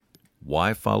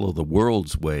Why follow the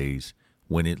world's ways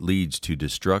when it leads to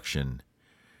destruction?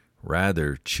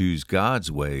 Rather, choose God's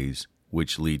ways,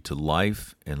 which lead to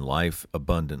life and life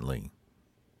abundantly.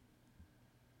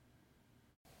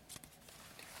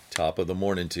 Top of the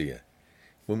morning to you.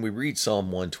 When we read Psalm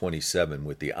 127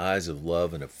 with the eyes of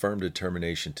love and a firm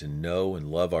determination to know and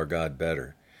love our God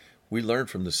better, we learn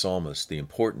from the psalmist the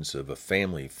importance of a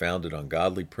family founded on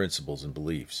godly principles and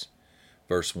beliefs.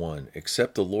 Verse 1,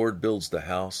 "Except the Lord builds the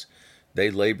house, they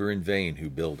labor in vain who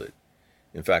build it."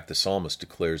 In fact, the psalmist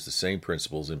declares the same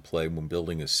principles in play when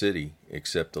building a city.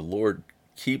 Except the Lord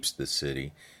keeps the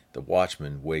city, the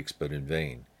watchman wakes but in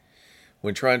vain.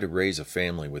 When trying to raise a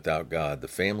family without God, the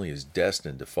family is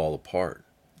destined to fall apart.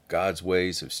 God's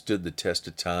ways have stood the test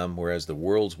of time, whereas the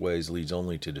world's ways leads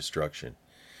only to destruction.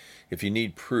 If you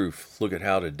need proof, look at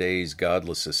how today's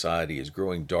godless society is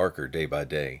growing darker day by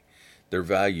day. Their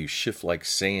values shift like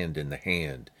sand in the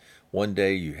hand. One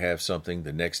day you have something,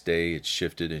 the next day it's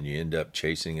shifted and you end up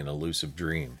chasing an elusive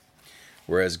dream.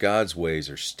 Whereas God's ways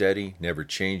are steady, never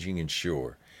changing, and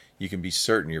sure. You can be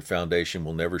certain your foundation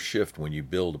will never shift when you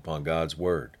build upon God's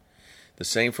Word. The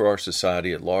same for our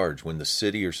society at large. When the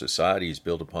city or society is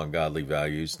built upon godly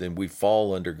values, then we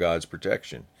fall under God's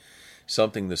protection.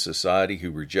 Something the society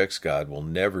who rejects God will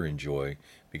never enjoy,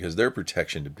 because their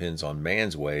protection depends on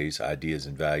man's ways, ideas,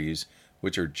 and values,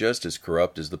 which are just as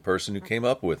corrupt as the person who came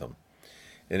up with them.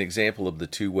 An example of the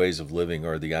two ways of living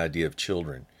are the idea of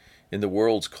children. In the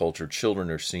world's culture, children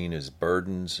are seen as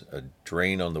burdens, a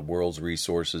drain on the world's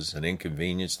resources, an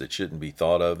inconvenience that shouldn't be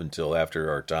thought of until after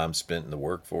our time spent in the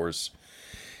workforce.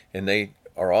 And they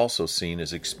are also seen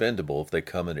as expendable if they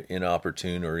come at an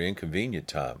inopportune or inconvenient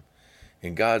time.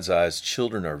 In God's eyes,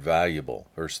 children are valuable.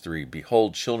 Verse 3,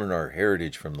 "Behold, children are a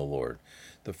heritage from the Lord.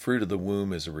 The fruit of the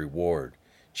womb is a reward."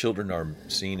 Children are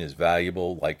seen as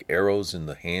valuable, like arrows in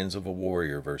the hands of a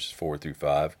warrior, verses 4 through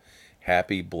 5.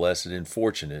 Happy, blessed, and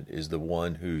fortunate is the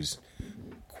one whose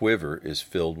quiver is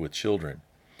filled with children.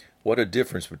 What a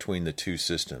difference between the two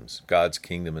systems, God's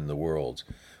kingdom and the world's.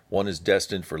 One is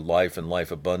destined for life and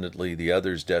life abundantly, the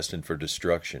other is destined for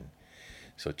destruction.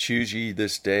 So choose ye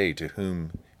this day to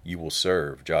whom you will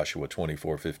serve, Joshua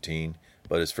 24:15.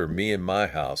 But as for me and my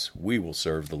house, we will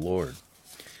serve the Lord.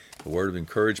 The word of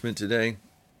encouragement today: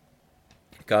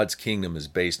 God's kingdom is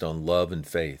based on love and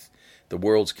faith. The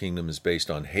world's kingdom is based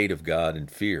on hate of God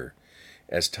and fear.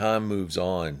 As time moves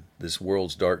on, this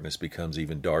world's darkness becomes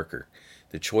even darker.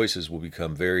 The choices will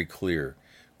become very clear.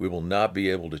 We will not be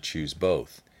able to choose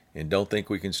both. And don't think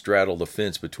we can straddle the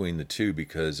fence between the two,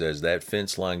 because as that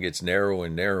fence line gets narrower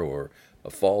and narrower, a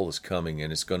fall is coming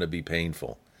and it's going to be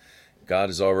painful. God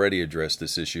has already addressed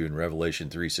this issue in Revelation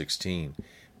 3:16.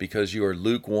 "Because you are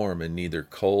lukewarm and neither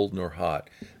cold nor hot,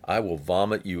 I will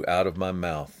vomit you out of my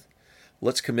mouth."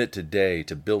 Let's commit today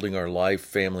to building our life,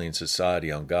 family, and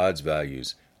society on God's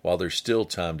values while there's still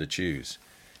time to choose.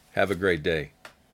 Have a great day.